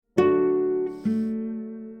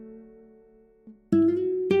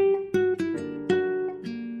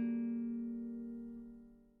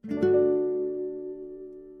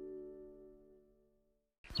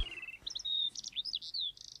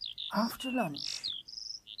After lunch,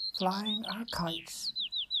 flying our kites,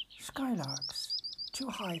 skylarks, too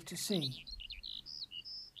high to see.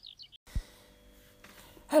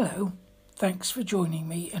 Hello, thanks for joining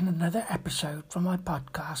me in another episode from my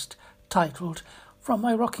podcast titled From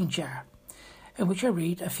My Rocking Chair, in which I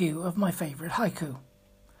read a few of my favourite haiku.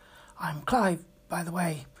 I'm Clive, by the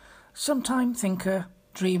way, sometime thinker,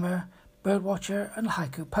 dreamer, birdwatcher and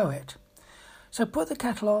haiku poet. So put the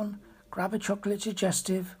kettle on, grab a chocolate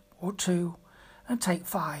digestive or two, and take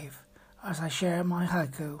 5 as I share my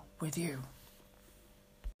haiku with you.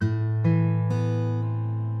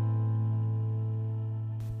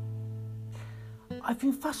 I've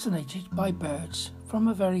been fascinated by birds from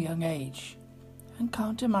a very young age and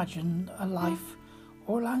can't imagine a life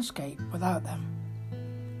or landscape without them.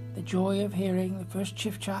 The joy of hearing the first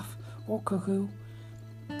chiff-chaff or cuckoo,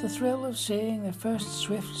 the thrill of seeing the first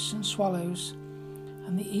swifts and swallows,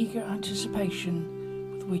 and the eager anticipation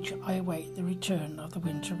with which I await the return of the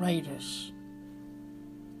winter raiders.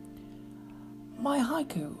 My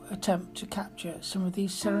haiku attempt to capture some of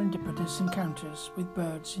these serendipitous encounters with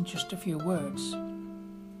birds in just a few words.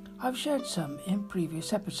 I've shared some in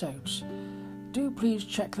previous episodes. Do please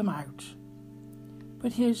check them out.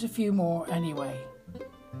 But here's a few more anyway.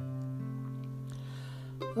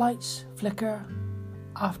 Lights flicker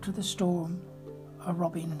after the storm, a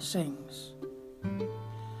robin sings.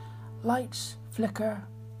 Lights flicker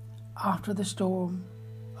after the storm,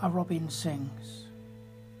 a robin sings.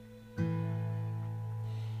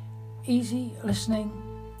 Easy listening,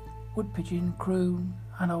 wood pigeon croon,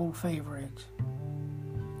 an old favourite.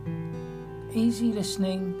 Easy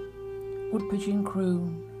listening, wood pigeon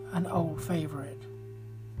croon, an old favourite.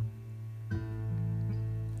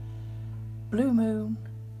 Blue moon,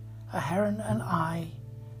 a heron and I,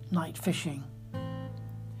 night fishing.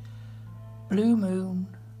 Blue moon,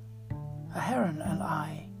 a heron and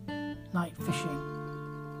I, night fishing.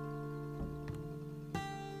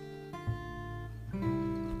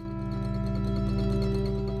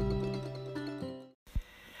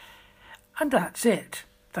 And that's it.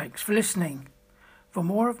 Thanks for listening. For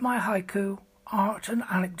more of my haiku, art and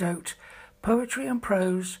anecdote, poetry and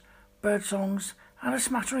prose, bird songs and a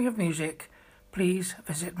smattering of music, please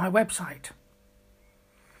visit my website.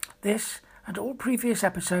 This and all previous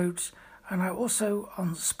episodes are now also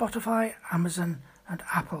on Spotify, Amazon and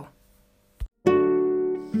Apple.